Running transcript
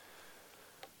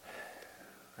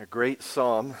A great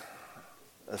psalm,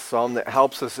 a psalm that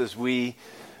helps us as we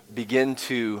begin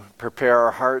to prepare our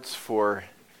hearts for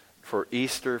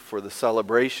Easter, for the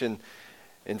celebration.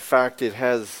 In fact, it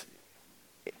has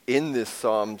in this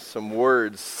psalm some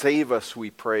words, "Save us,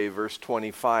 we pray," verse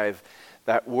 25.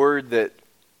 That word that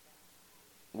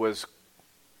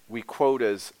we quote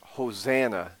as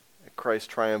Hosanna at Christ's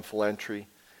triumphal entry,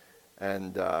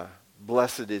 and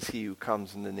blessed is he who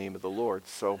comes in the name of the Lord.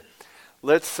 So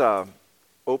let's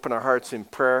open our hearts in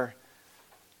prayer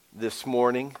this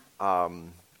morning.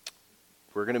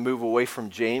 We're going to move away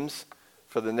from James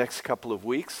for the next couple of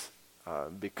weeks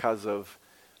because of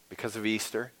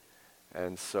Easter,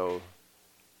 and so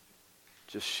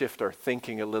just shift our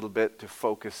thinking a little bit to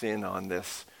focus in on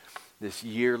this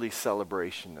yearly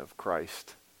celebration of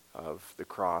Christ, of the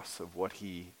cross, of what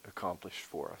he accomplished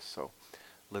for us. So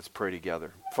let's pray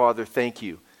together. Father, thank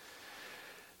you.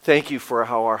 Thank you for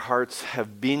how our hearts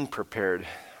have been prepared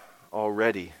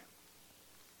already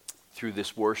through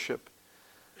this worship.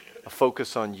 A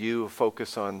focus on you, a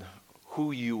focus on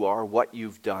who you are, what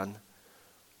you've done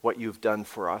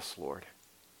for us, Lord.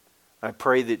 I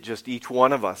pray that just each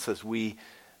one of us, as we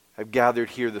have gathered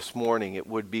here this morning, it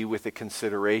would be with a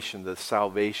consideration of the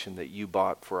salvation that you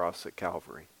bought for us at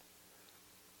Calvary.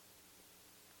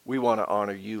 We want to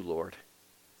honor you, Lord.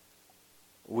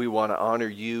 We want to honor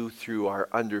you through our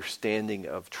understanding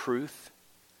of truth.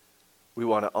 We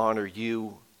want to honor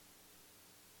you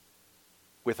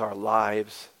with our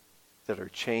lives that are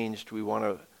changed. We want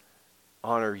to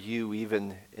honor you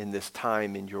even in this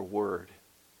time in your word.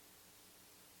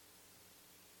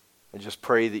 And just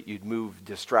pray that you'd move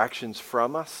distractions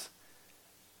from us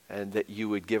and that you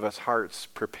would give us hearts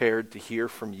prepared to hear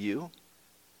from you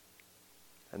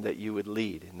and that you would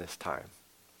lead in this time.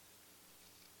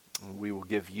 And we will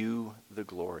give you the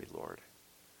glory, Lord.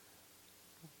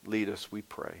 Lead us, we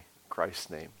pray. In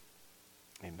Christ's name,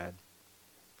 amen.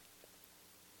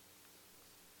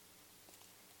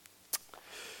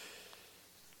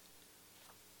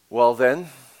 Well then,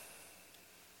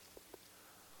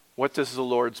 what does the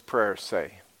Lord's Prayer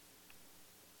say?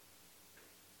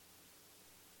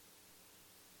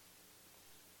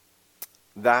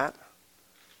 That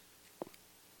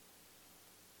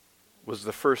was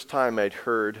the first time I'd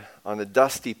heard on a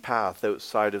dusty path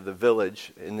outside of the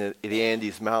village in the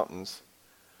Andes Mountains.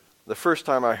 The first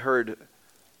time I heard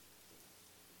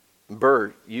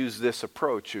Bert use this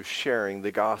approach of sharing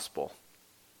the gospel.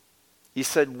 He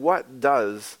said, "What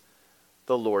does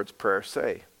the Lord's Prayer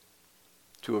say?"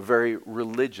 to a very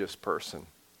religious person.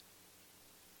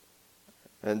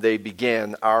 And they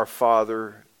began, "Our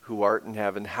Father who art in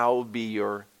heaven, hallowed be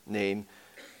your name,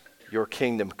 your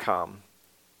kingdom come."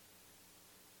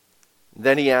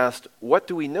 Then he asked, "What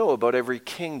do we know about every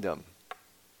kingdom?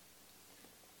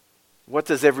 What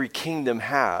does every kingdom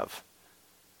have?"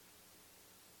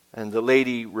 And the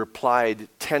lady replied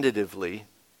tentatively,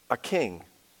 "A king."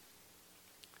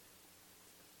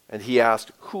 And he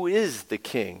asked, "Who is the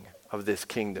king of this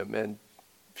kingdom?" And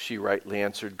she rightly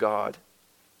answered, "God."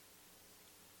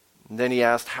 And then he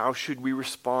asked, "How should we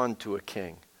respond to a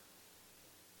king?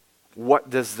 What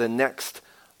does the next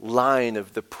line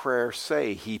of the prayer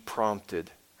say?" He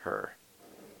prompted her.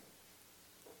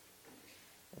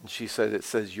 And she said, "It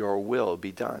says, 'Your will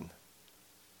be done.'"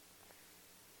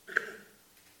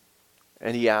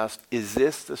 And he asked, "Is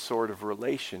this the sort of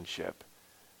relationship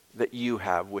that you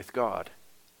have with God?"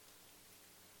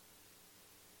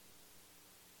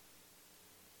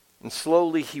 And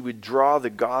slowly he would draw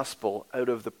the gospel out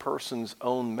of the person's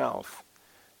own mouth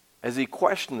as he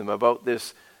questioned them about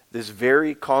this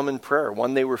very common prayer,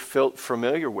 one they were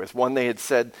familiar with, one they had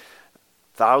said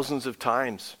thousands of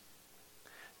times,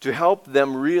 to help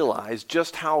them realize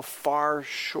just how far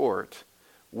short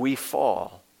we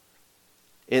fall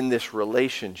in this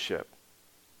relationship,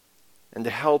 and to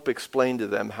help explain to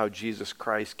them how Jesus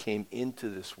Christ came into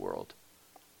this world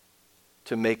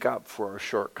to make up for our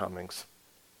shortcomings,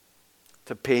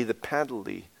 to pay the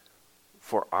penalty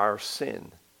for our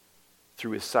sin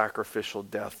through his sacrificial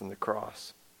death on the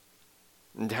cross,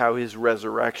 and how his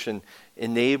resurrection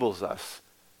enables us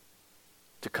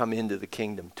to come into the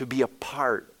kingdom, to be a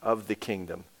part of the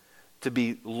kingdom, to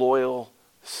be loyal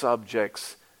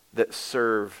subjects that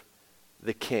serve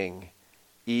the King,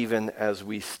 even as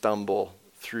we stumble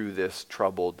through this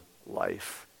troubled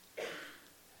life.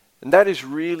 And that is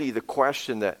really the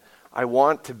question that I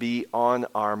want to be on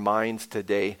our minds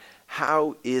today.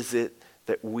 How is it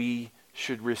that we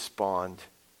should respond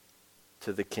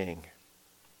to the King?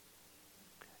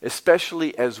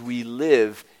 Especially as we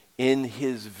live in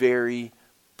his very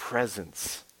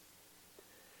presence.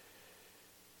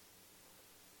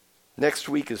 Next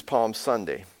week is Palm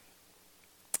Sunday.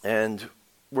 And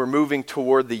we're moving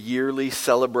toward the yearly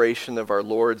celebration of our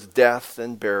Lord's death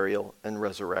and burial and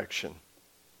resurrection.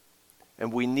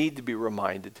 And we need to be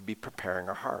reminded to be preparing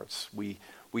our hearts. We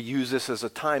use this as a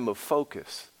time of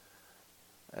focus.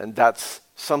 And that's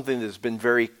something that's been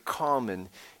very common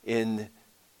in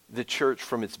the church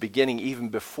from its beginning. Even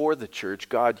before the church,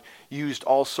 God used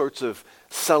all sorts of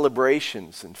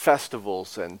celebrations and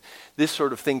festivals and this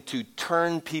sort of thing to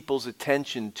turn people's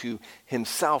attention to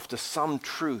himself, to some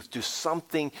truth, to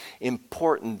something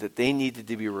important that they needed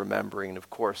to be remembering. And of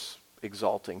course,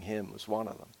 exalting him was one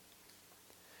of them.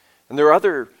 And there are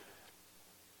other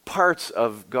parts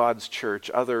of God's church,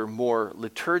 other more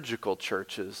liturgical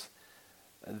churches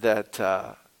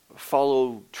that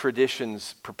follow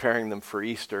traditions preparing them for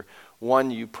Easter. One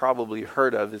you probably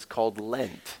heard of is called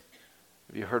Lent.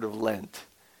 Have you heard of Lent?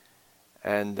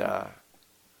 And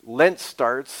Lent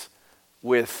starts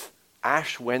with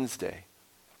Ash Wednesday.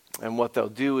 And what they'll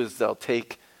do is they'll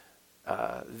take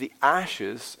the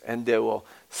ashes and they will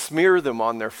smear them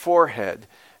on their forehead.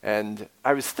 And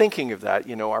I was thinking of that,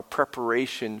 our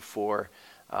preparation for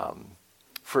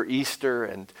Easter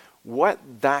and what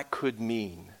that could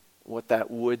mean, what that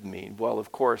would mean. Well,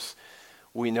 of course,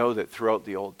 we know that throughout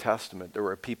the Old Testament, there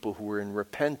were people who were in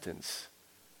repentance,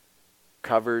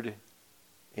 covered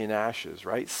in ashes,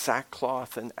 right?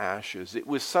 Sackcloth and ashes. It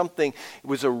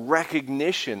was a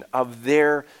recognition of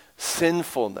their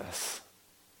sinfulness.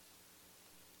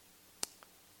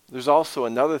 There's also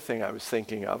another thing I was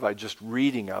thinking of,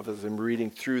 as I'm reading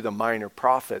through the minor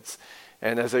prophets.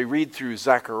 And as I read through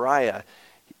Zechariah,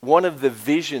 one of the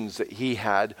visions that he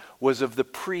had was of the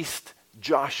priest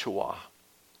Joshua.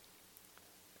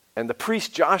 And the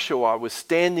priest Joshua was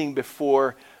standing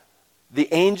before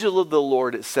the angel of the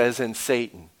Lord, it says, and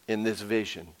Satan in this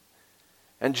vision.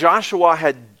 And Joshua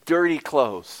had dirty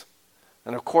clothes.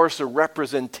 And of course, a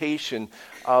representation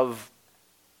of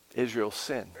Israel's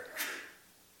sin.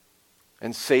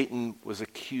 And Satan was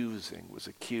accusing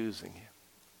him.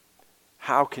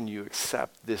 How can you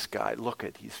accept this guy? Look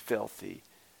he's filthy.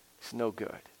 He's no good.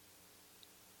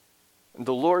 And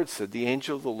the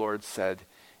angel of the Lord said,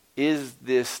 is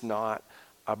this not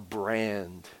a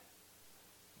brand,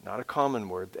 not a common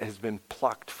word, that has been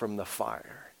plucked from the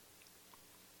fire?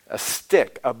 A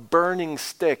stick, a burning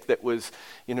stick that was,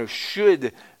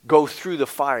 should go through the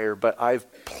fire, but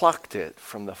I've plucked it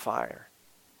from the fire.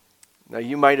 Now,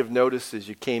 you might have noticed as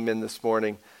you came in this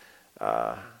morning,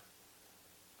 I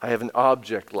have an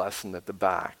object lesson at the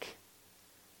back.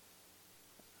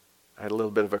 I had a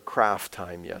little bit of a craft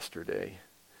time yesterday.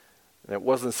 And it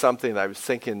wasn't something that I was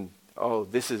thinking,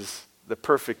 this is the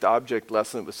perfect object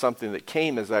lesson. It was something that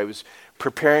came as I was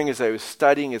preparing, as I was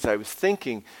studying, as I was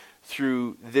thinking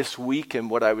through this week and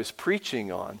what I was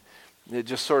preaching on. It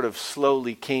just sort of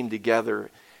slowly came together.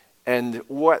 And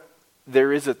what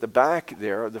there is at the back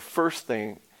there, the first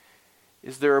thing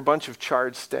is there are a bunch of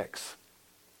charred sticks,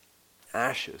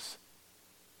 ashes.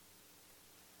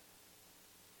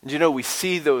 And we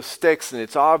see those sticks and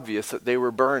it's obvious that they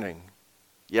were burning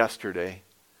yesterday.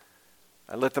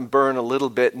 I let them burn a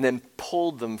little bit and then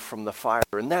pulled them from the fire.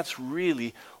 And that's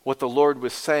really what the Lord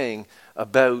was saying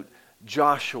about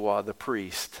Joshua the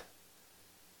priest.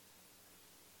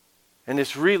 And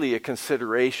it's really a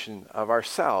consideration of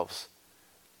ourselves,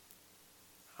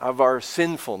 of our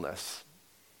sinfulness.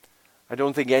 I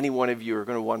don't think any one of you are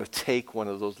going to want to take one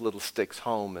of those little sticks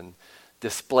home and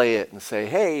display it and say,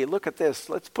 hey, look at this.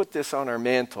 Let's put this on our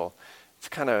mantle. It's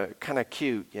kind of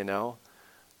cute,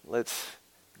 Let's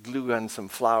glue gun some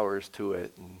flowers to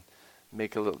it and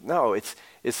make a little. No, it's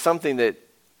something that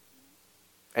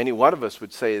any one of us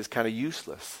would say is kind of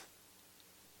useless.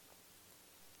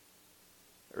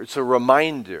 It's a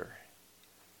reminder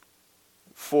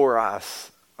for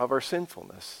us of our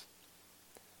sinfulness.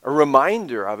 A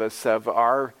reminder of us of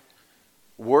our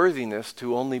worthiness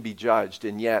to only be judged,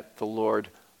 and yet the Lord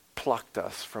plucked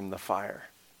us from the fire.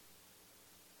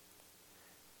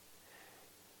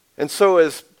 And so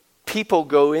as people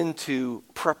go into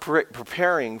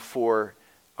preparing for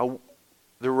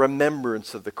the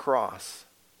remembrance of the cross,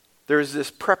 there's this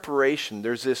preparation,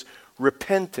 there's this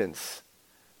repentance,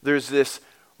 there's this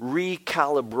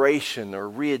recalibration or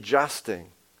readjusting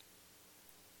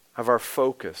of our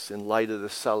focus in light of the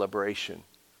celebration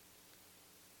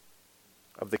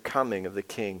of the coming of the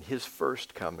King, his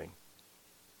first coming.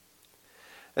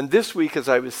 And this week, as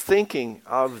I was thinking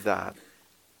of that,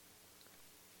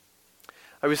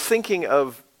 I was thinking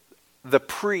of the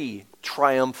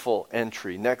pre-triumphal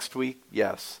entry. Next week,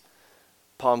 yes,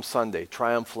 Palm Sunday,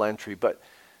 triumphal entry. But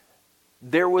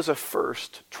there was a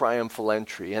first triumphal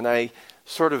entry, and I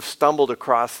sort of stumbled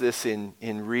across this in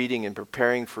reading and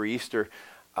preparing for Easter.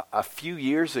 a few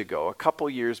years ago, a couple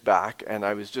years back, and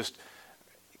I was just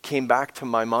came back to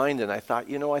my mind, and I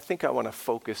thought, I think I want to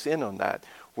focus in on that.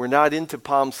 We're not into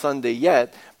Palm Sunday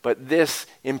yet, but this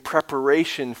in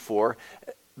preparation for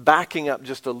backing up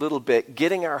just a little bit,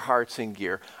 getting our hearts in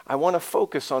gear. I want to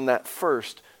focus on that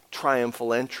first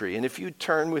triumphal entry. And if you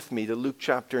turn with me to Luke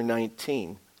chapter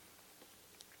 19,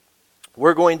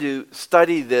 we're going to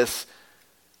study this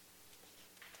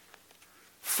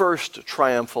first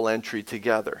triumphal entry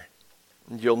together.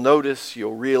 And you'll notice,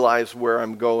 you'll realize where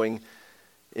I'm going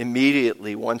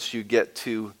immediately once you get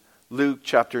to Luke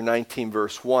chapter 19,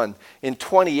 verse 1. In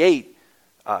 28,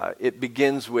 it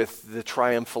begins with the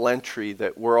triumphal entry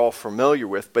that we're all familiar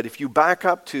with. But if you back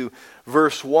up to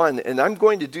verse 1, and I'm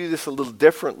going to do this a little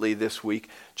differently this week,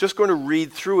 just going to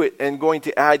read through it and going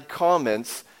to add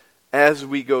comments as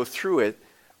we go through it,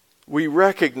 we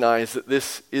recognize that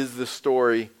this is the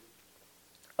story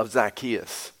of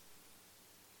Zacchaeus,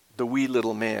 the wee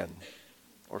little man,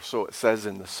 or so it says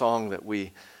in the song that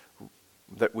we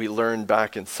learned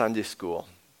back in Sunday school.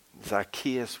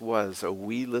 Zacchaeus was a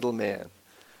wee little man,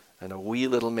 and a wee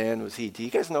little man was he. Do you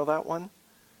guys know that one?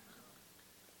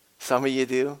 Some of you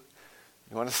do?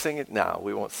 You want to sing it? No,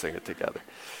 we won't sing it together.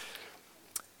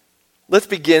 Let's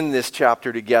begin this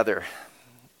chapter together.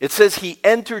 It says he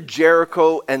entered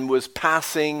Jericho and was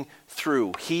passing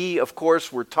through. He, of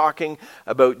course, we're talking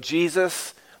about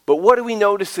Jesus. But what do we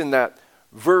notice in that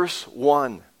verse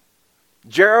 1?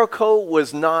 Jericho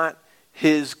was not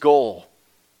his goal.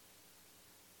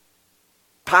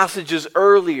 Passages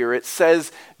earlier, it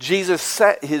says Jesus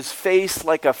set his face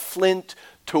like a flint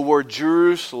toward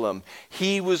Jerusalem.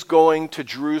 He was going to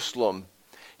Jerusalem.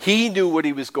 He knew what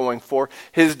he was going for.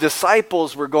 His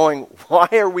disciples were going, why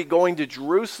are we going to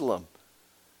Jerusalem?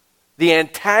 The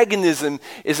antagonism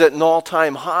is at an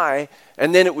all-time high.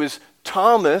 And then it was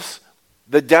Thomas,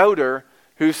 the doubter,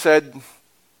 who said,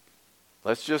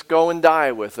 let's just go and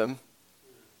die with him.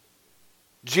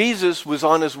 Jesus was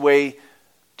on his way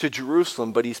to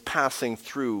Jerusalem, but he's passing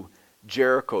through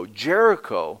Jericho.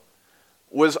 Jericho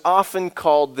was often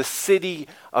called the city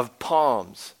of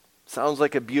palms. Sounds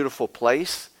like a beautiful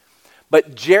place.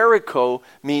 But Jericho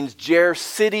means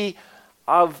city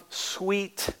of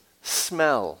sweet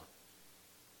smell.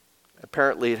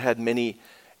 Apparently it had many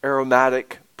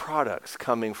aromatic products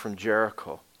coming from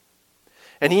Jericho.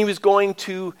 And he was going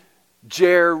to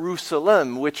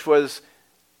Jerusalem, which was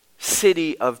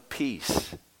city of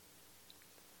peace.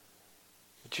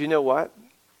 But you know what?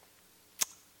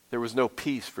 There was no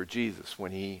peace for Jesus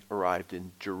when he arrived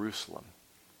in Jerusalem.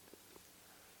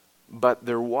 But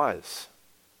there was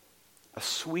a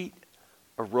sweet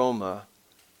aroma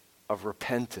of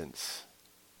repentance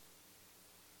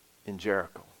in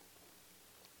Jericho.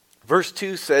 Verse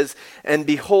 2 says, and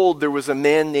behold, there was a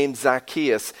man named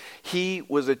Zacchaeus. He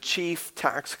was a chief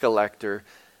tax collector,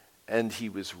 and he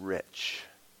was rich.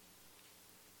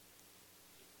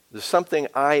 There's something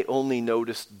I only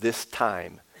noticed this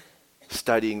time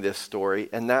studying this story,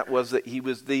 and that was that he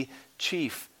was the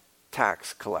chief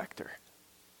tax collector.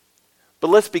 But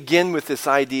let's begin with this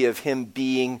idea of him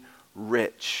being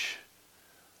rich.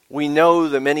 We know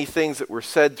the many things that were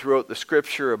said throughout the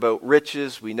scripture about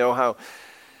riches. We know how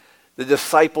the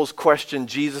disciples questioned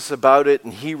Jesus about it,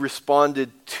 and he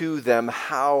responded to them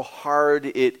how hard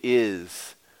it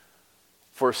is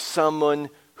for someone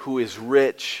who is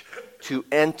rich to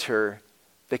enter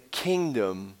the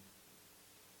kingdom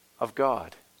of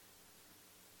God.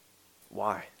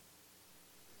 Why?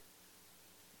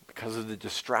 Because of the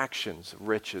distractions of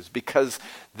riches, because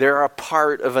they're a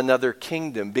part of another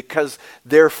kingdom, because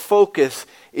their focus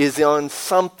is on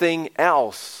something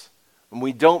else. And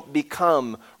we don't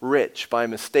become rich by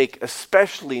mistake,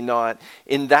 especially not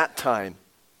in that time,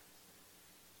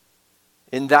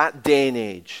 in that day and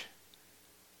age.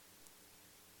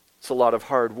 It's a lot of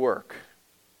hard work.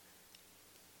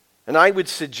 And I would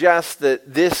suggest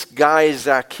that this guy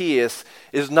Zacchaeus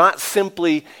is not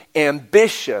simply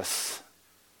ambitious,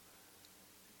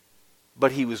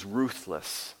 but he was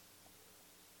ruthless.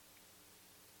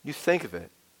 You think of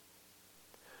it.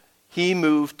 He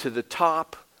moved to the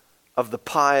top of the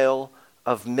pile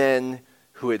of men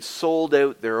who had sold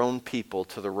out their own people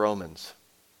to the Romans.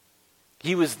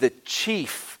 He was the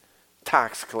chief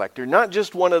tax collector, not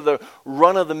just one of the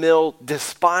run-of-the-mill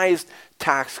despised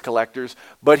tax collectors,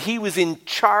 but he was in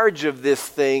charge of this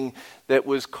thing that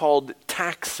was called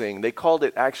taxing. They called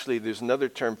it, actually, there's another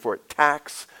term for it,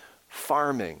 tax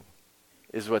farming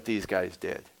is what these guys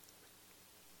did.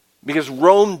 Because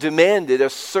Rome demanded a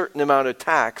certain amount of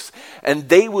tax, and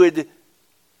they would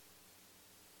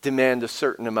demand a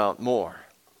certain amount more.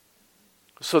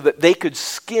 so that they could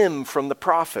skim from the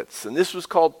profits. And this was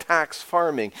called tax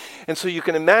farming. And so you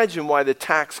can imagine why the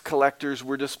tax collectors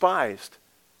were despised.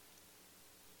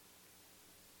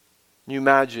 You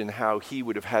imagine how he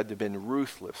would have had to have been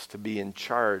ruthless to be in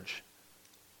charge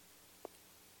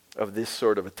of this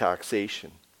sort of a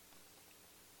taxation.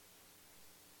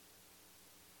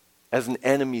 As an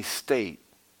enemy state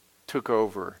took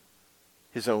over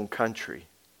his own country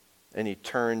and he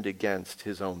turned against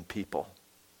his own people.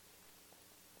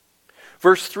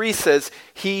 Verse 3 says,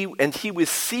 he was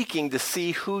seeking to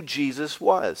see who Jesus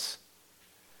was.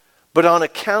 But on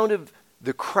account of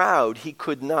the crowd, he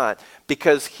could not,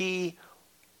 because he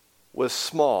was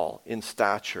small in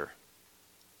stature.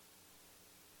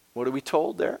 What are we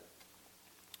told there?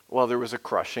 Well, there was a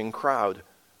crushing crowd.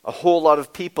 A whole lot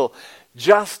of people,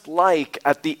 just like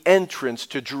at the entrance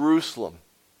to Jerusalem.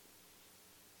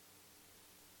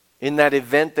 In that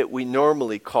event that we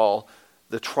normally call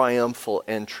the triumphal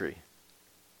entry.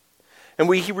 And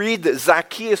we read that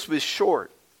Zacchaeus was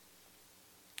short.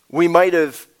 We might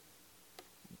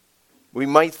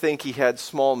think he had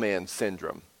small man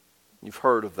syndrome. You've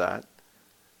heard of that.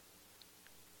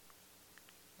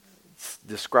 It's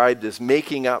described as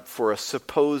making up for a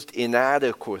supposed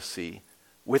inadequacy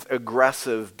with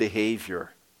aggressive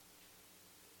behavior.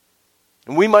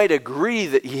 And we might agree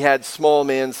that he had small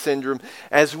man syndrome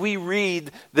as we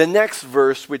read the next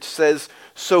verse, which says,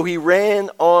 so he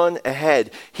ran on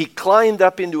ahead. He climbed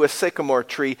up into a sycamore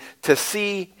tree to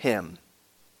see him,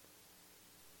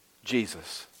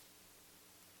 Jesus,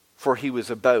 for he was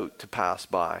about to pass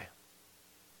by.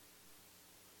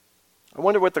 I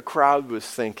wonder what the crowd was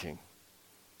thinking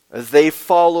as they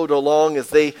followed along, as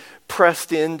they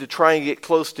pressed in to try and get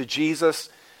close to Jesus.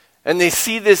 And they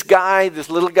see this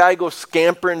little guy go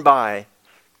scampering by.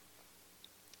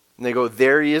 And they go,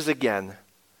 there he is again.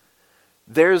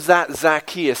 There's that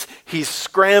Zacchaeus. He's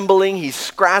scrambling, he's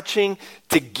scratching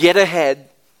to get ahead,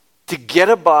 to get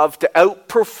above, to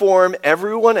outperform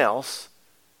everyone else.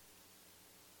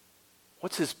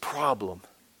 What's his problem?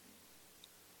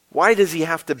 Why does he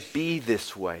have to be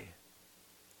this way?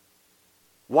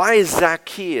 Why is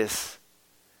Zacchaeus,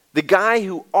 the guy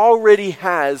who already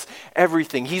has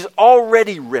everything, he's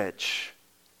already rich,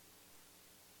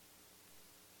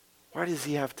 why does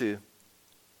he have to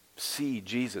see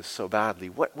Jesus so badly?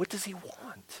 What does he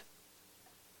want?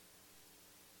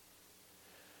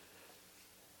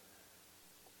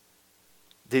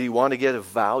 Did he want to get a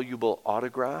valuable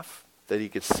autograph that he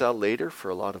could sell later for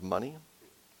a lot of money?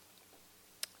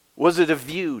 Was it a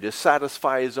view to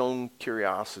satisfy his own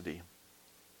curiosity?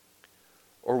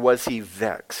 Or was he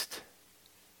vexed?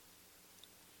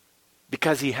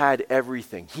 Because he had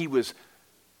everything. He was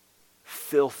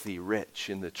filthy rich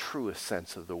in the truest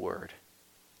sense of the word.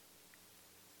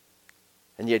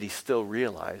 And yet he still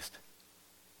realized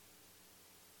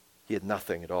he had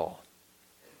nothing at all.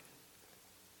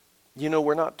 You know,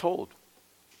 we're not told.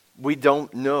 We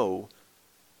don't know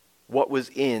what was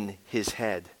in his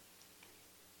head.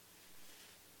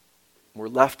 We're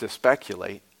left to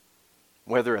speculate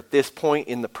whether at this point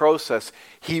in the process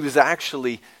he was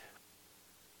actually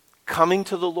coming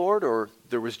to the Lord, or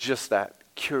there was just that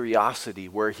curiosity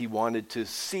where he wanted to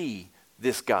see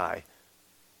this guy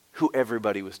who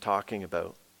everybody was talking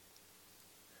about.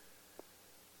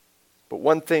 But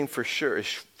one thing for sure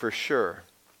is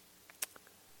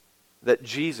that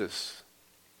Jesus,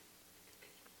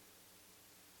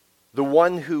 the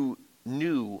one who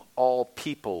knew all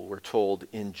people, we're told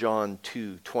in John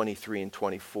 2:23 and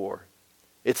 24.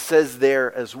 It says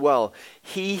there as well,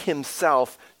 he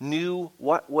himself knew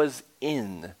what was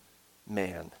in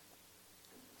man.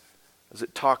 As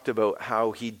it talked about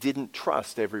how he didn't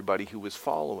trust everybody who was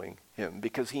following him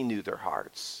because he knew their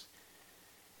hearts.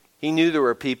 He knew there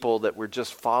were people that were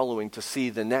just following to see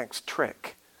the next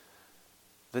trick,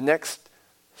 the next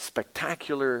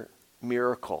spectacular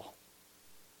miracle.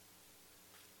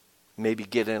 Maybe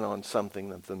get in on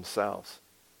something of themselves.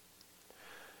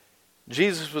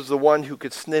 Jesus was the one who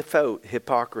could sniff out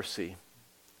hypocrisy.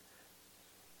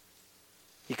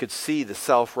 He could see the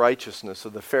self-righteousness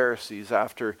of the Pharisees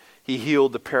after he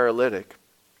healed the paralytic.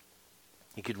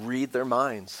 He could read their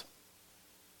minds.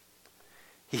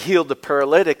 He healed the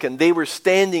paralytic and they were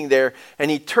standing there,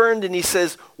 and he turned and he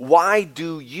says, why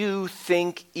do you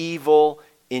think evil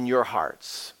in your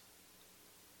hearts?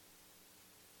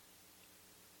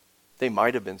 They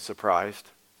might have been surprised.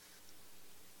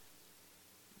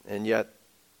 And yet,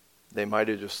 they might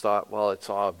have just thought, well,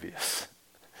 it's obvious.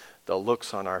 The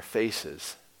looks on our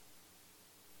faces.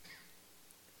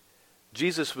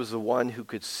 Jesus was the one who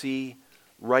could see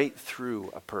right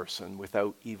through a person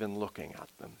without even looking at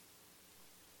them.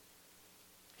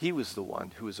 He was the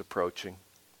one who was approaching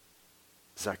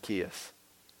Zacchaeus.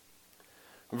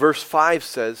 Verse 5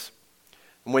 says,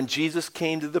 when Jesus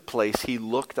came to the place, he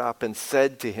looked up and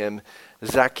said to him,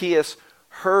 Zacchaeus,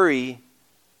 hurry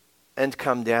and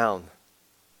come down,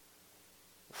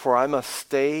 for I must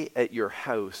stay at your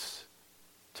house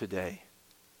today.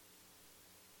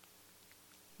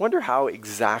 Wonder how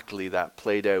exactly that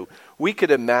played out. We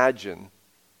could imagine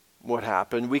what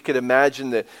happened. We could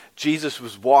imagine that Jesus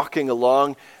was walking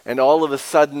along, and all of a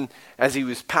sudden, as he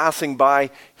was passing by,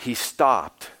 he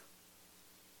stopped.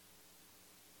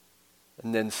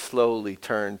 And then slowly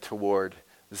turned toward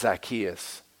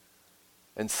Zacchaeus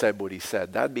and said what he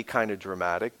said. That'd be kind of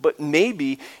dramatic. But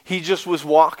maybe he just was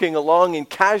walking along and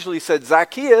casually said,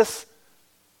 Zacchaeus,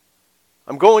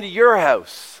 I'm going to your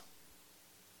house.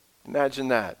 Imagine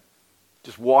that.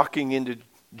 Just walking into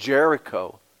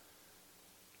Jericho,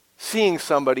 seeing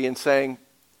somebody and saying,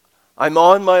 I'm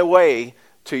on my way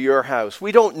to your house.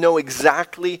 We don't know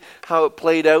exactly how it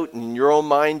played out. In your own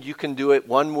mind, you can do it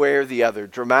one way or the other,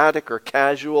 dramatic or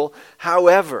casual.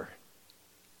 However,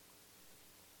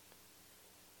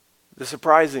 the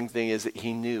surprising thing is that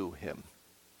he knew him.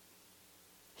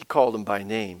 He called him by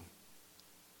name.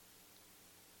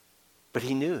 But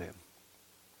he knew him,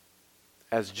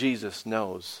 as Jesus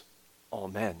knows all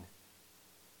men.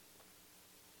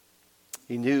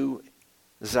 He knew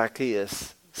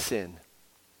Zacchaeus' sin.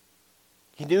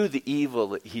 He knew the evil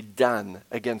that he'd done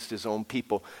against his own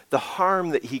people, the harm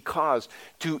that he caused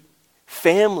to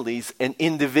families and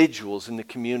individuals in the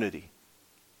community,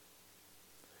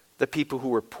 the people who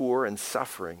were poor and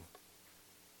suffering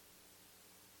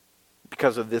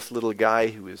because of this little guy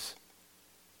who was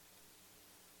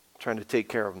trying to take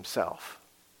care of himself.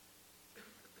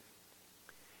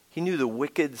 He knew the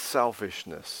wicked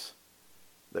selfishness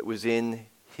that was in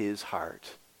his heart.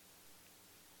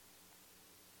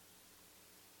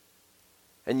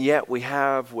 And yet we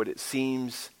have what it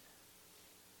seems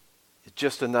is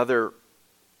just another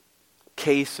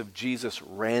case of Jesus'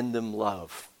 random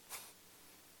love,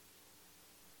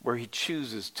 where he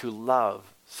chooses to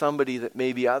love somebody that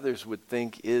maybe others would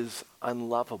think is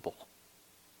unlovable.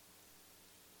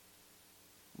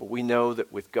 But we know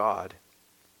that with God,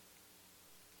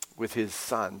 with his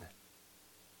Son,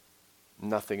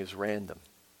 nothing is random.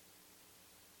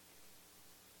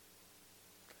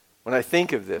 When I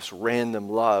think of this random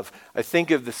love, I think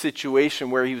of the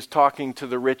situation where he was talking to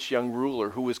the rich young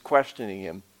ruler who was questioning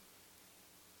him.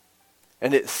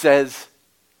 And it says,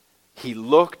 he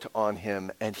looked on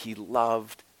him and he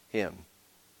loved him.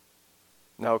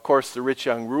 Now, of course, the rich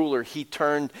young ruler, he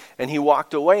turned and he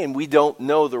walked away, and we don't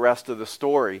know the rest of the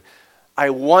story. I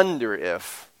wonder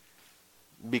if,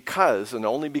 because, and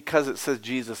only because it says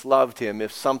Jesus loved him,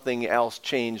 if something else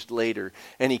changed later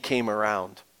and he came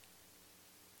around.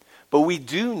 But we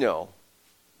do know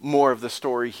more of the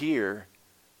story here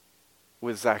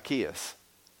with Zacchaeus,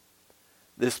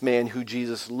 this man who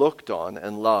Jesus looked on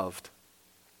and loved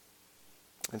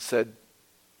and said,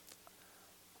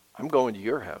 I'm going to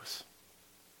your house.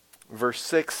 Verse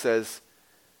 6 says,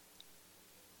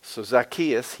 so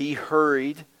Zacchaeus, he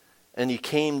hurried and he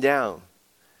came down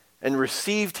and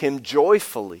received him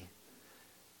joyfully.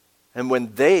 And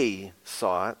when they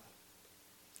saw it,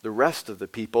 the rest of the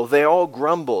people, they all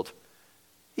grumbled,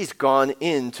 he's gone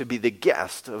in to be the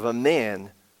guest of a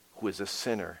man who is a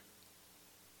sinner.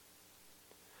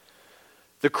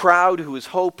 The crowd who was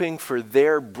hoping for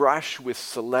their brush with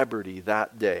celebrity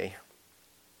that day,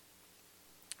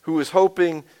 who was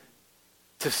hoping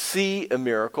to see a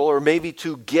miracle or maybe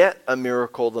to get a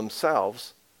miracle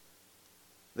themselves,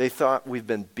 they thought, we've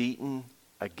been beaten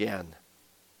again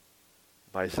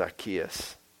by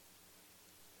Zacchaeus.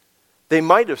 They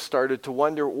might have started to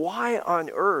wonder, why on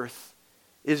earth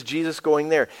is Jesus going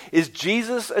there? Is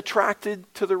Jesus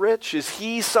attracted to the rich? Is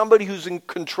he somebody who's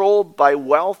controlled by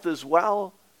wealth as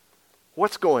well?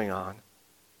 What's going on?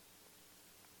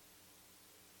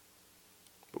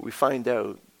 But we find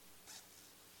out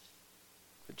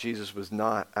that Jesus was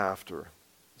not after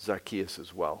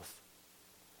Zacchaeus' wealth.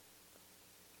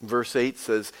 Verse 8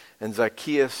 says, and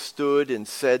Zacchaeus stood and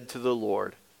said to the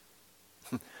Lord.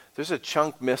 There's a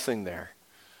chunk missing there.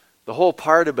 The whole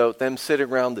part about them sitting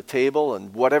around the table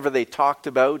and whatever they talked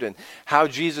about and how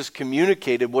Jesus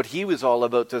communicated what he was all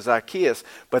about to Zacchaeus.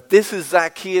 But this is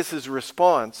Zacchaeus'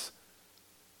 response.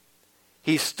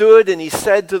 He stood and he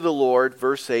said to the Lord,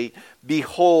 verse 8,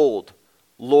 behold,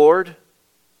 Lord,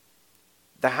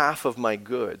 the half of my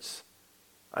goods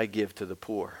I give to the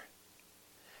poor.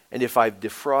 And if I've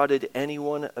defrauded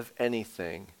anyone of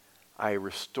anything, I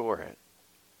restore it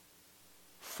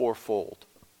fourfold.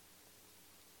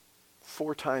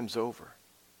 4 times over.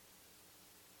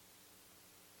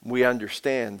 we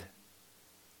understand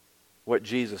what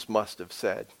Jesus must have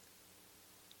said.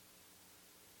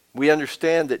 We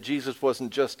understand that Jesus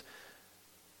wasn't just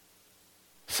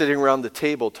sitting around the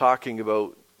table talking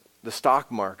about the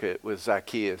stock market with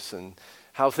Zacchaeus and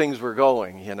how things were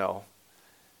going, He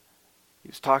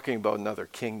was talking about another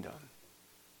kingdom.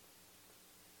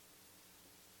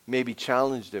 Maybe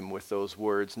challenged him with those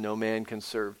words, no man can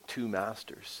serve two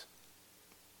masters.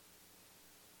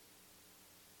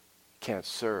 Can't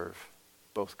serve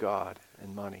both God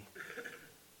and money.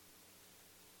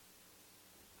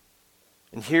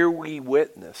 And here we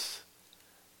witness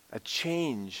a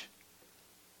change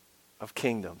of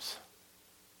kingdoms,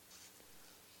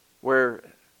 where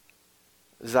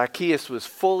Zacchaeus was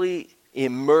fully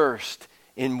immersed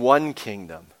in one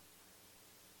kingdom.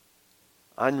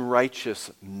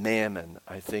 Unrighteous mammon,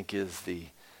 I think, is the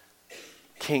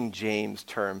King James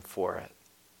term for it.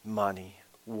 Money,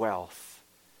 wealth.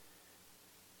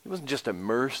 He wasn't just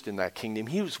immersed in that kingdom.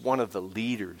 He was one of the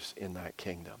leaders in that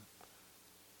kingdom.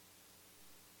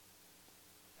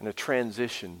 And a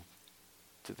transition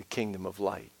to the kingdom of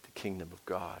light, the kingdom of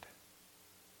God,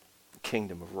 the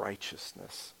kingdom of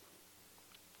righteousness.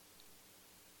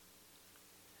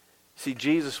 See,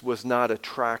 Jesus was not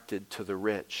attracted to the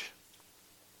rich,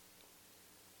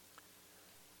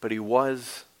 but He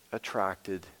was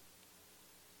attracted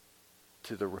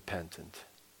to the repentant.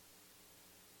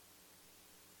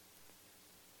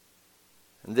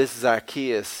 And this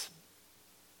Zacchaeus,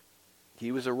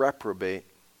 he was a reprobate,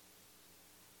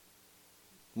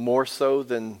 more so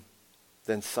than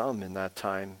some in that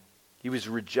time. He was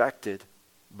rejected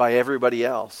by everybody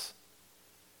else.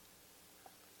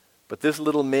 But this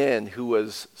little man who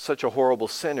was such a horrible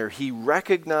sinner, he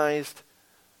recognized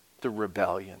the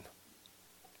rebellion.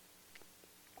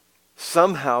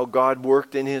 Somehow God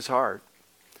worked in his heart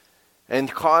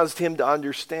and caused him to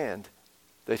understand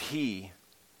that he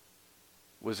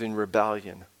was in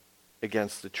rebellion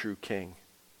against the true King.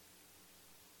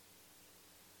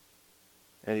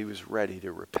 And he was ready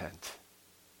to repent.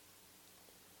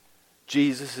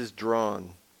 Jesus is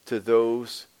drawn to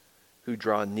those who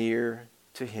draw near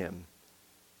to Him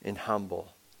in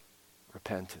humble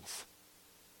repentance.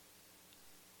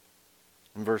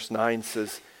 And verse 9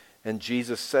 says, and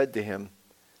Jesus said to him,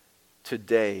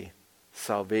 today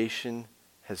salvation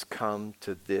has come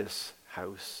to this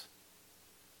house,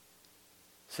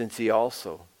 since he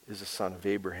also is a son of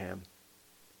Abraham.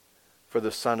 For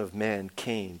the Son of Man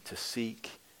came to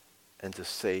seek and to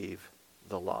save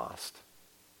the lost.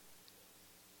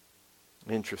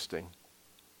 Interesting.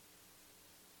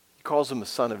 He calls him a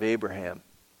son of Abraham.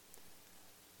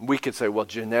 We could say, well,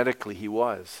 genetically he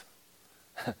was.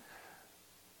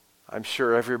 I'm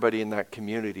sure everybody in that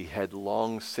community had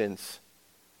long since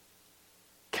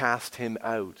cast him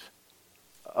out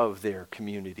of their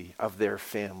community, of their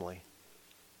family.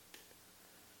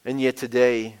 And yet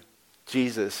today,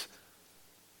 Jesus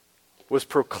was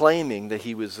proclaiming that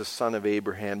he was the son of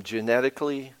Abraham,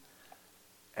 genetically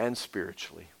and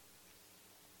spiritually.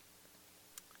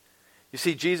 You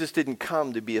see, Jesus didn't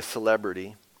come to be a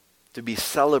celebrity, to be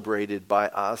celebrated by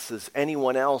us as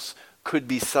anyone else could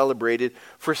be celebrated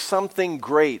for something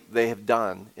great they have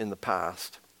done in the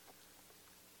past.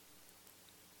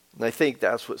 And I think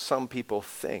that's what some people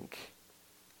think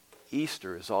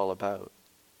Easter is all about.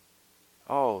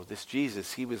 Oh, this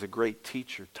Jesus, he was a great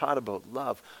teacher, taught about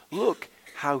love. Look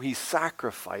how he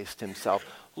sacrificed himself.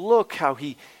 Look how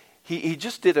he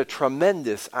just did a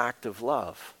tremendous act of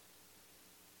love.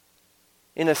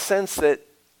 In a sense that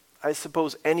I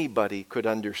suppose anybody could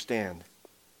understand.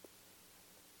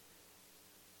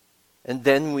 And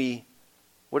then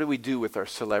what do we do with our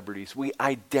celebrities? We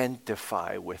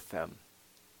identify with them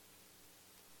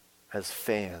as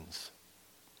fans.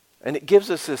 And it gives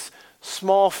us this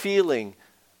small feeling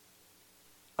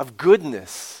of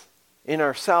goodness in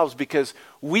ourselves because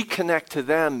we connect to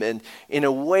them and in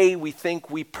a way we think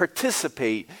we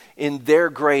participate in their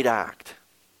great act.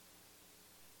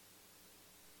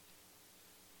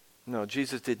 No,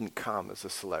 Jesus didn't come as a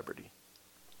celebrity.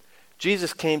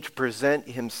 Jesus came to present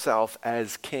himself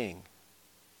as king.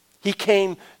 He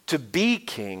came to be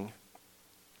king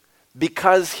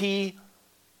because he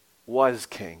was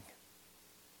king.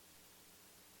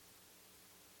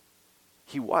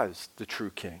 He was the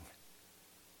true king.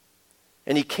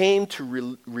 And he came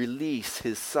to release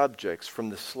his subjects from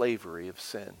the slavery of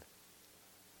sin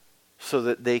so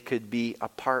that they could be a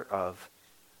part of,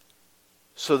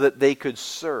 so that they could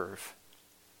serve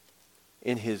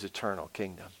in his eternal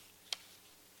kingdom.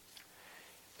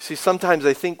 See, sometimes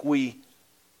I think we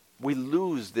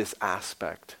lose this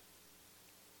aspect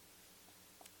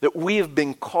that we have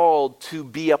been called to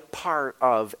be a part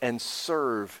of and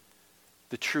serve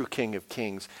the true King of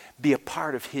Kings, be a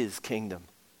part of his kingdom.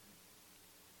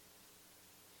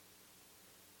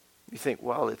 You think,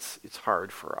 well, it's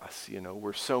hard for us. You know,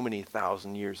 we're so many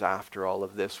thousand years after all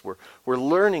of this. We're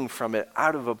learning from it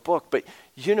out of a book. But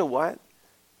you know what?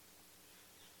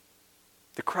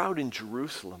 The crowd in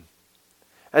Jerusalem,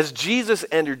 as Jesus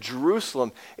entered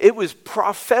Jerusalem, it was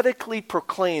prophetically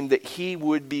proclaimed that he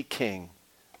would be king,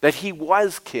 that he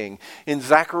was king. In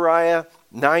Zechariah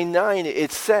 9:9,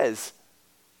 it says,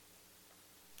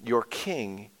 your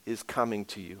king is coming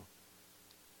to you,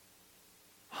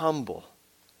 humble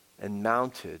and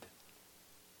mounted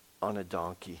on a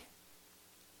donkey,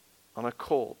 on a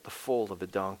colt, the foal of a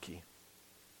donkey.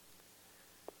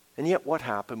 And yet what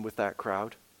happened with that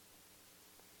crowd?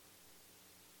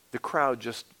 The crowd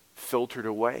just filtered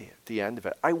away at the end of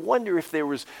it. I wonder if there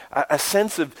was a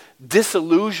sense of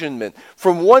disillusionment.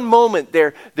 From one moment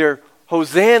they're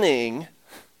hosannaing,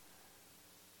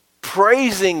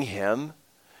 praising him,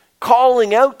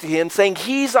 calling out to him, saying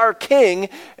he's our king,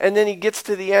 and then he gets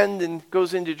to the end and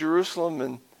goes into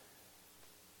Jerusalem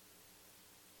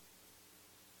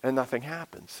and nothing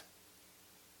happens.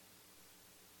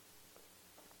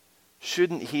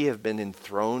 Shouldn't he have been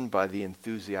enthroned by the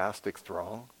enthusiastic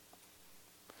throng?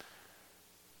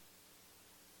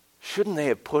 Shouldn't they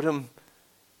have put him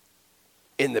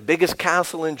in the biggest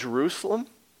castle in Jerusalem?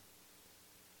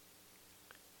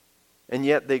 And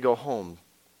yet they go home,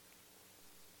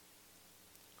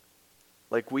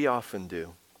 like we often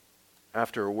do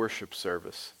after a worship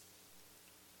service,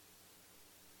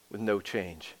 with no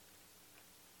change.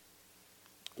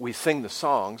 We sing the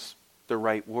songs, the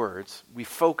right words. We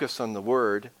focus on the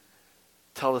word,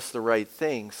 tell us the right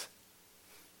things.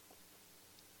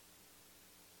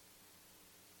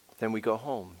 Then we go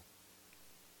home,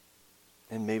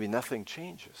 and maybe nothing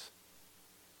changes.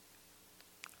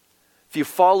 If you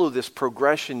follow this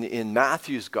progression in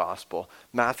Matthew's gospel,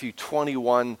 Matthew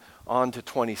 21 on to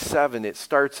 27, it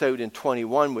starts out in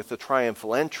 21 with the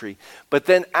triumphal entry. But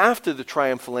then after the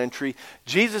triumphal entry,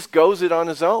 Jesus goes it on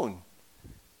his own.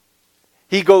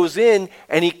 He goes in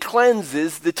and he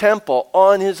cleanses the temple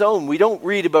on his own. We don't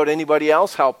read about anybody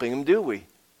else helping him, do we?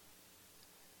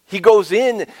 He goes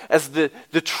in as the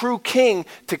true king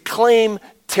to claim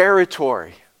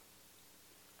territory.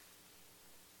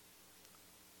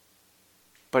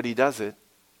 But he does it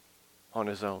on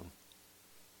his own.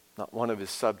 Not one of his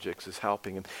subjects is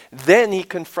helping him. Then he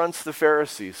confronts the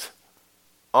Pharisees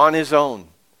on his own.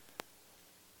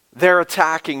 They're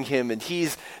attacking him and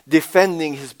he's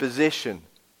defending his position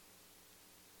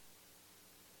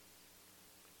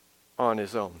on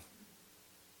his own.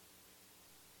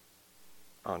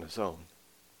 On his own.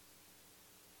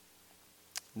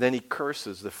 Then he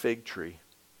curses the fig tree.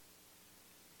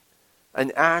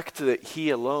 An act that he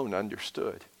alone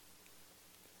understood.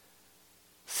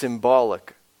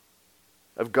 Symbolic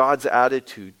of God's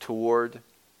attitude toward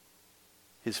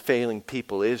his failing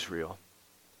people, Israel,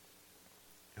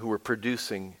 who were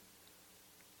producing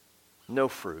no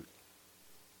fruit.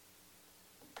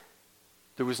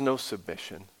 There was no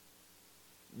submission.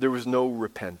 There was no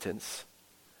repentance.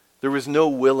 There was no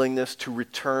willingness to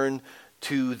return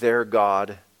to their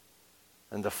God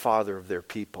and the Father of their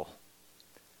people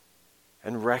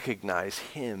and recognize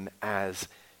him as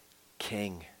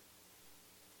king.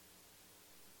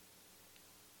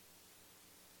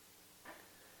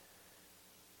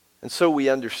 And so we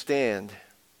understand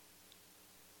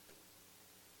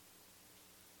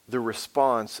the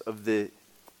response of the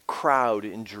crowd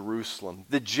in Jerusalem,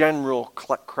 the general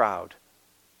crowd.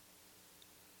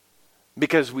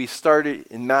 Because we started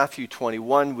in Matthew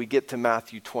 21, we get to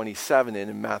Matthew 27, and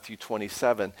in Matthew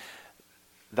 27,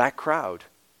 that crowd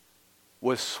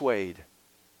was swayed,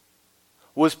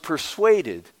 was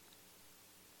persuaded.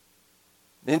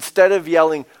 Instead of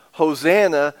yelling,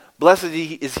 Hosanna, blessed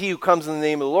is he who comes in the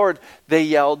name of the Lord, they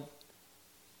yelled,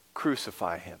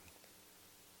 crucify him.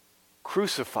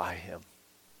 Crucify him.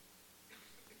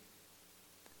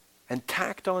 And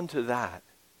tacked onto that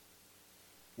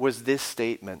was this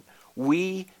statement,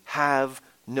 we have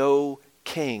no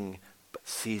king but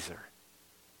Caesar.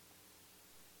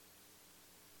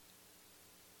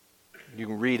 You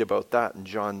can read about that in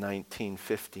John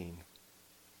 19:15.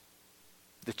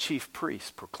 The chief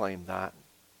priest proclaimed that.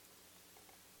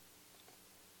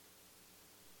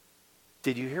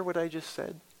 Did you hear what I just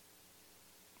said?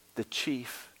 The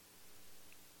chief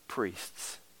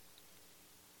priests.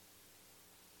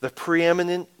 The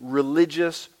preeminent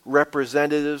religious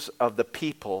representatives of the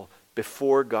people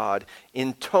before God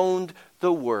intoned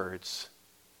the words,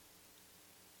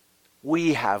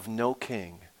 we have no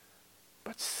king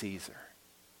but Caesar.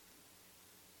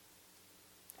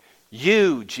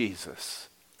 You, Jesus,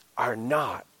 are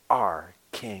not our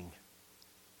king.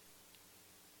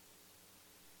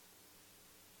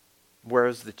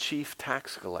 Whereas the chief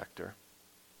tax collector,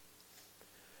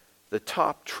 the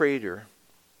top trader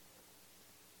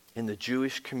in the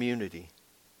Jewish community,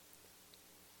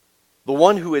 the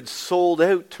one who had sold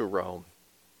out to Rome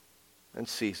and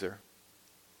Caesar,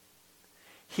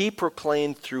 he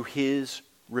proclaimed through his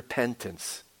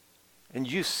repentance, and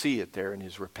you see it there in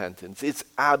his repentance. It's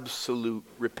absolute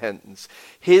repentance.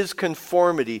 His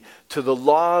conformity to the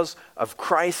laws of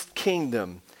Christ's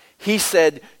kingdom. He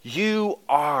said, you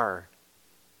are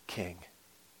king.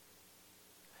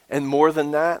 And more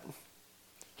than that,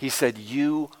 he said,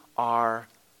 you are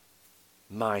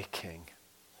my king.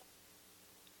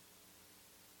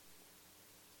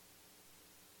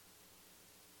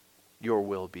 Your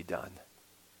will be done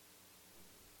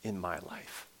in my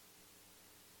life.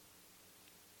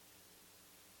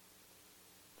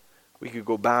 We could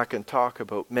go back and talk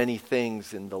about many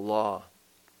things in the law.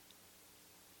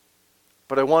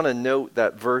 But I want to note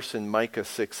that verse in Micah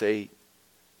 6:8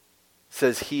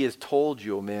 says, he has told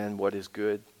you, O man, what is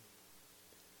good.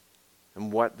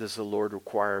 And what does the Lord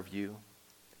require of you?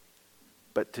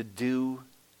 But to do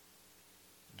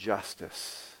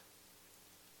justice,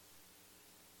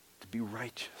 to be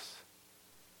righteous,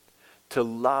 to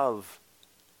love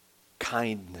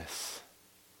kindness,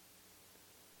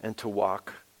 and to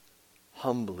walk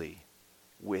humbly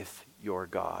with your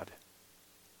God,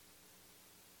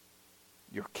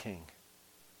 your King.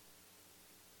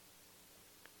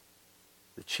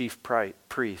 The chief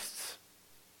priests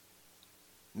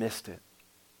missed it,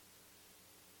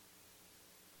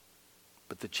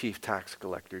 but the chief tax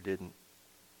collector didn't.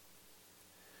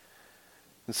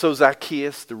 And so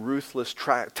Zacchaeus, the ruthless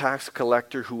tax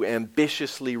collector who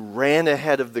ambitiously ran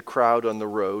ahead of the crowd on the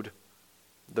road,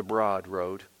 the broad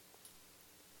road,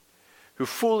 who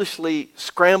foolishly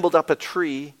scrambled up a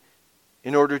tree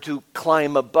in order to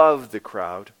climb above the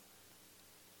crowd,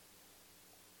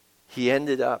 he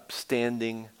ended up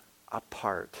standing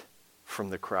apart from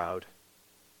the crowd.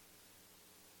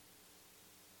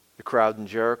 The crowd in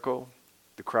Jericho,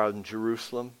 the crowd in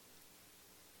Jerusalem,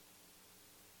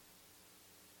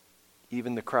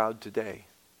 even the crowd today.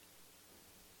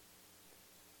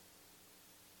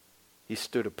 He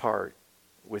stood apart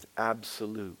with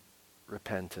absolute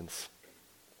repentance.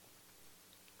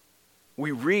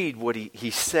 We read what he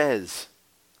says.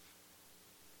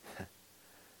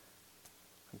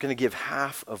 I'm going to give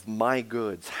half of my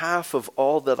goods, half of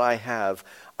all that I have,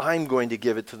 I'm going to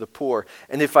give it to the poor.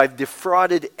 And if I've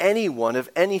defrauded anyone of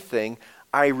anything,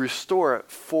 I restore it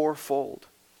fourfold.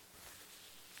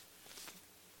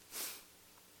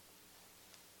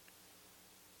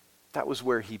 That was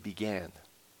where he began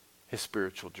his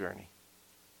spiritual journey.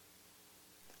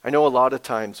 I know a lot of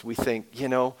times we think,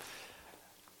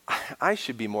 I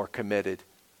should be more committed,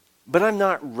 but I'm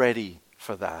not ready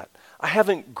for that. I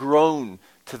haven't grown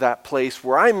to that place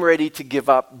where I'm ready to give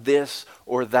up this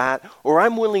or that, or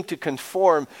I'm willing to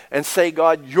conform and say,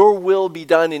 God, your will be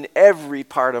done in every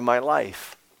part of my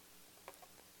life.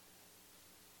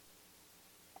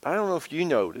 But I don't know if you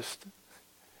noticed,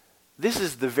 this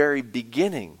is the very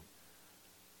beginning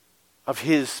of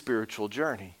his spiritual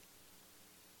journey.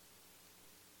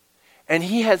 And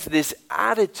he has this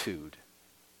attitude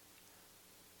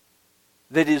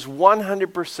that is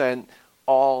 100%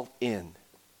 all in.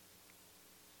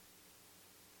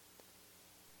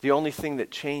 The only thing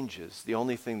that changes, the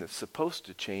only thing that's supposed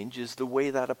to change is the way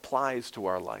that applies to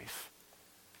our life.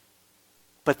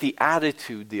 But the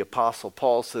attitude, the Apostle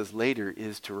Paul says later,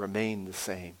 is to remain the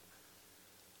same.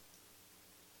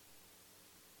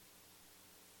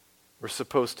 We're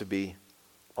supposed to be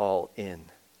all in.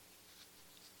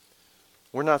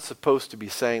 We're not supposed to be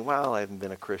saying, well, I haven't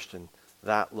been a Christian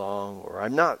that long, or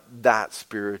I'm not that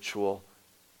spiritual.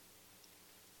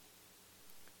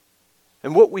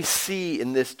 And what we see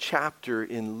in this chapter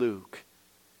in Luke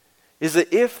is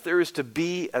that if there is to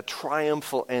be a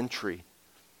triumphal entry,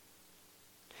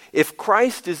 if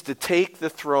Christ is to take the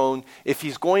throne, if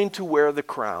he's going to wear the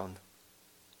crown,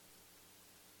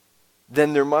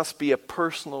 then there must be a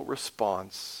personal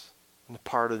response on the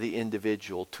part of the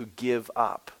individual to give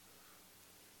up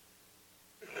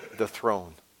the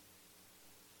throne,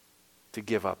 to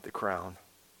give up the crown.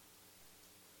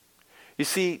 You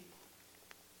see,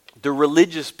 the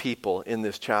religious people in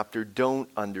this chapter don't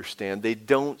understand. They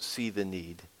don't see the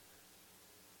need.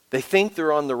 They think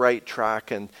they're on the right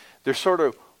track, and they're sort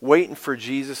of waiting for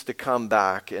Jesus to come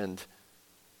back,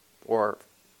 or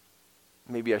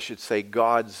maybe I should say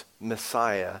God's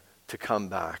Messiah to come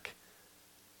back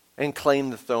and claim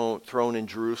the throne in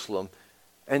Jerusalem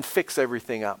and fix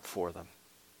everything up for them.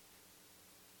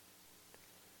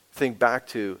 Think back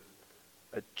to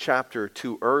a chapter or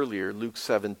two earlier, Luke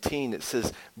 17. It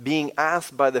says, being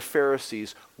asked by the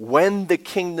Pharisees when the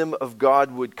kingdom of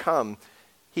God would come,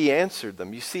 he answered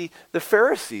them. You see, the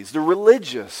Pharisees, the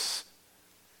religious,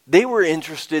 they were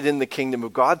interested in the kingdom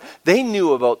of God. They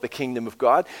knew about the kingdom of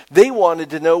God. They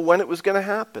wanted to know when it was going to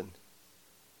happen.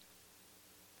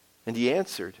 And he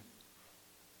answered,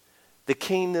 the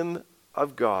kingdom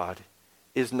of God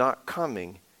is not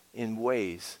coming in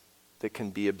ways that can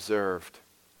be observed.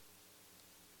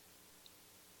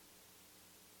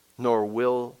 Nor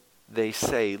will they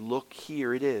say, look,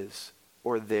 here it is,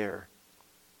 or there.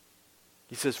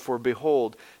 He says, for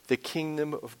behold, the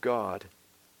kingdom of God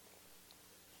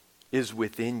is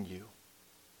within you.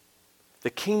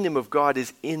 The kingdom of God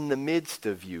is in the midst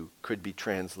of you, could be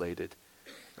translated.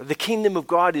 The kingdom of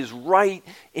God is right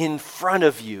in front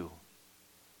of you.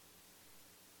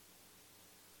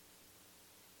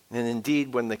 And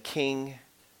indeed, when the king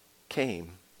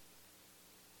came,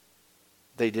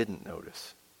 they didn't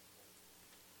notice.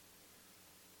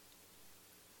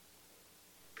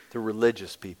 The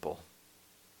religious people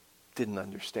didn't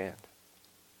understand.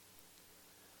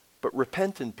 But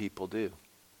repentant people do.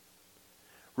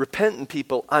 Repentant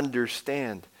people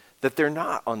understand that they're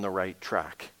not on the right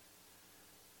track,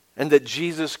 and that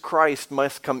Jesus Christ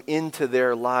must come into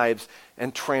their lives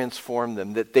and transform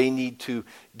them, that they need to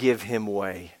give him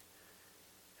way.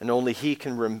 And only he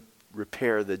can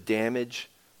repair the damage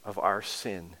of our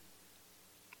sin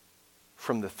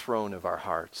from the throne of our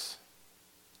hearts.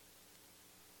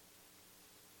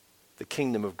 The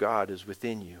kingdom of God is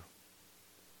within you.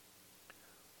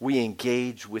 We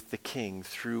engage with the King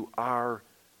through our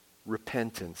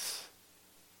repentance,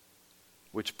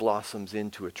 which blossoms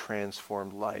into a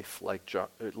transformed life like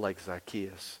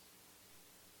Zacchaeus.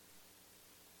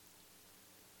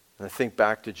 And I think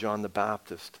back to John the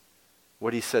Baptist,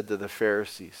 what he said to the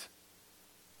Pharisees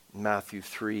in Matthew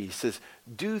 3. He says,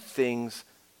 do things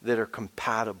that are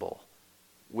compatible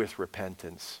with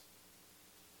repentance.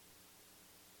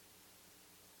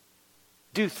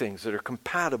 Do things that are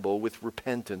compatible with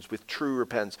repentance, with true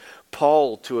repentance.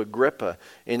 Paul to Agrippa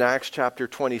in Acts chapter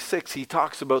 26, he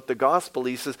talks about the gospel.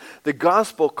 He says, the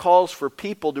gospel calls for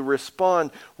people to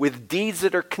respond with deeds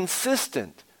that are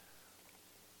consistent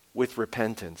with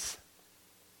repentance.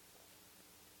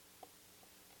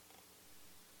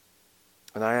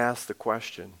 And I ask the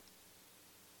question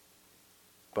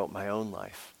about my own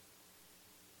life.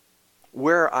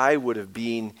 Where I would have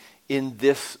been in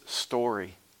this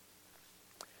story.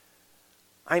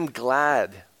 I'm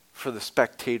glad for the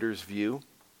spectator's view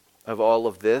of all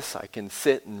of this. I can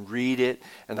sit and read it,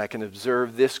 and I can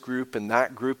observe this group and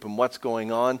that group and what's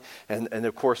going on. And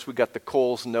of course, we got the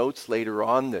Coles notes later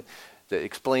on that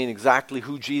explain exactly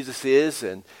who Jesus is.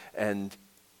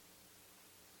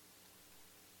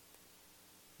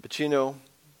 But you know,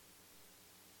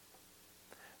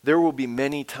 there will be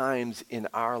many times in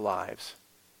our lives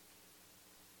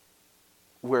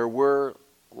where we're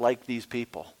like these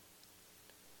people.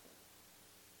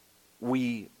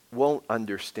 We won't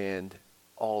understand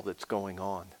all that's going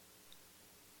on.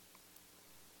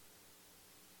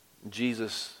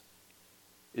 Jesus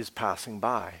is passing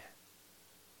by.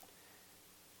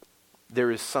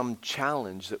 There is some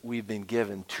challenge that we've been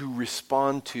given to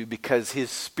respond to because his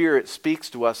Spirit speaks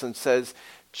to us and says,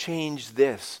 change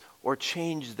this or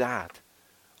change that.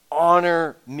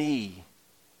 Honor me.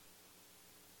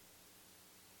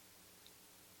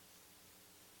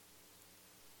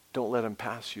 Don't let him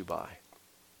pass you by.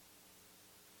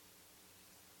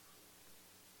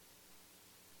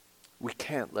 We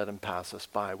can't let him pass us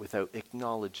by without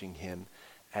acknowledging him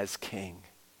as King,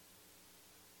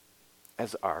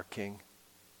 as our King.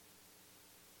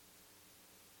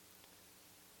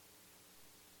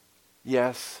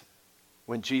 Yes,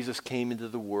 when Jesus came into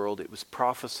the world, it was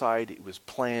prophesied, it was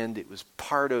planned, it was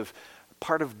part of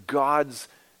God's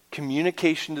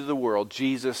communication to the world,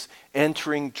 Jesus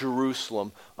entering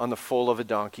Jerusalem on the foal of a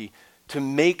donkey to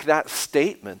make that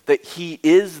statement that he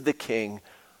is the king,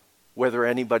 whether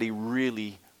anybody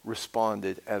really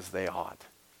responded as they ought,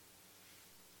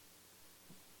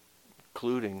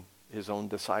 including his own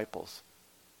disciples.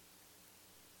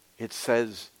 It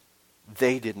says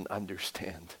they didn't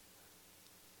understand.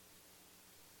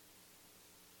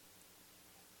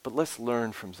 But let's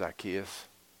learn from Zacchaeus.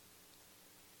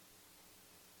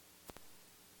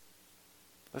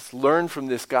 Let's learn from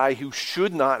this guy who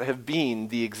should not have been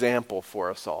the example for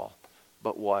us all,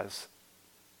 but was.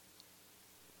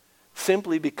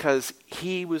 Simply because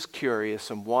he was curious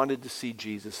and wanted to see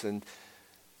Jesus, and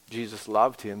Jesus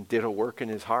loved him, did a work in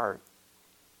his heart.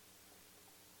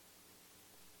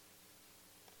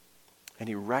 And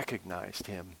he recognized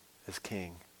him as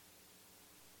king.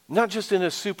 Not just in a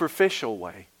superficial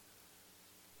way,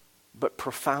 but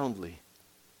profoundly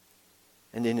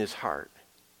and in his heart.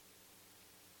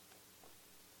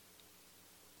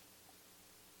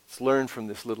 Let's learn from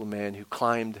this little man who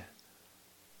climbed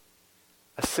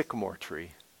a sycamore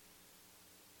tree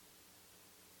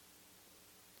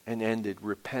and ended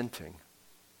repenting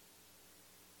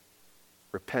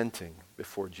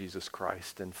before Jesus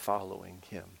Christ and following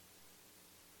him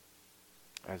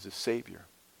as his Savior,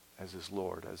 as his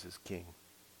Lord, as his King.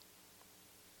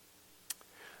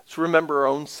 Let's remember our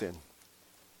own sin.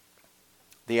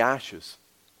 The ashes,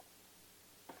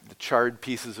 the charred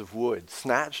pieces of wood,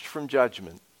 snatched from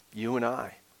judgment, you and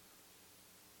I.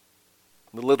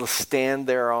 The little stand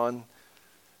thereon,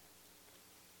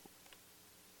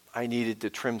 I needed to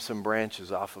trim some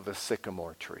branches off of a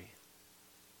sycamore tree.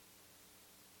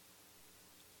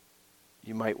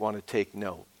 You might want to take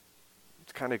note.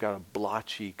 It's kind of got a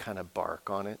blotchy kind of bark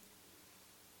on it.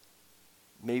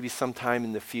 Maybe sometime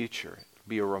in the future, it'll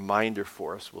be a reminder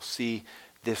for us. We'll see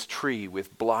this tree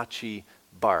with blotchy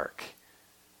bark.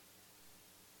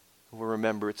 We'll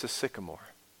remember it's a sycamore.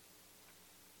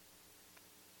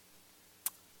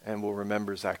 And we'll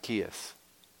remember Zacchaeus.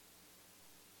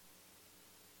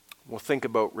 We'll think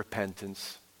about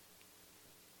repentance.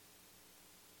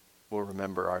 We'll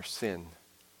remember our sin.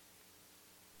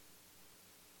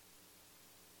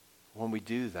 When we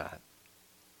do that,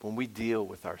 when we deal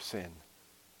with our sin,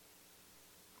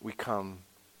 we come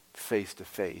face to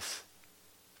face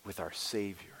with our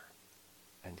Savior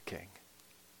and King.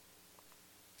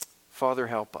 Father,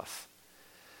 help us.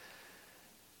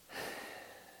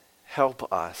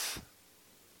 Help us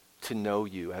to know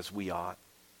you as we ought.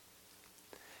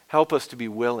 Help us to be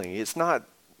willing. It's not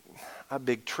a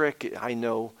big trick, I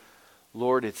know.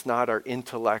 Lord, it's not our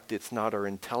intellect, it's not our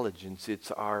intelligence,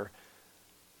 it's our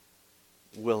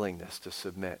willingness to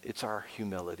submit. It's our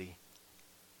humility.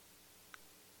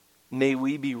 May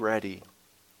we be ready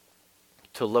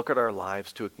to look at our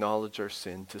lives, to acknowledge our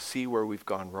sin, to see where we've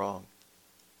gone wrong.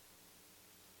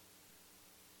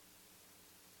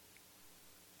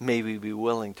 May we be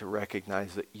willing to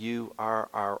recognize that you are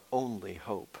our only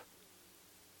hope.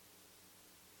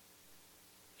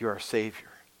 You're our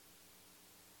Savior.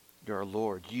 You're our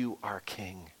Lord. You are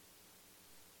King.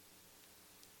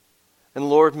 And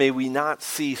Lord, may we not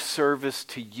see service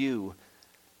to you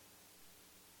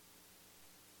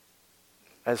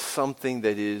as something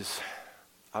that is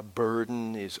a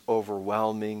burden, is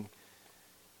overwhelming,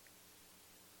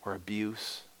 or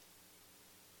abuse.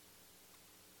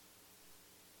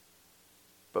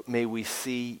 But may we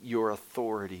see your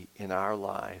authority in our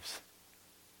lives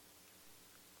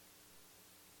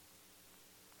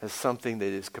as something that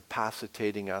is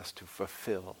capacitating us to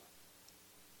fulfill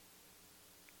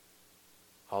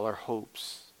all our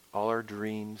hopes, all our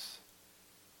dreams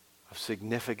of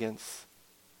significance,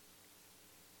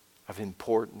 of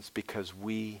importance, because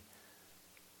we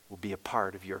will be a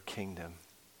part of your kingdom.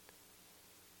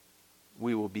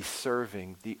 We will be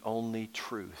serving the only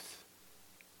truth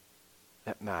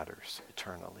that matters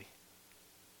eternally.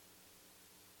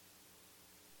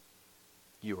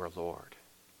 You are Lord.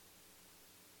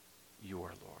 You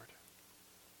are Lord.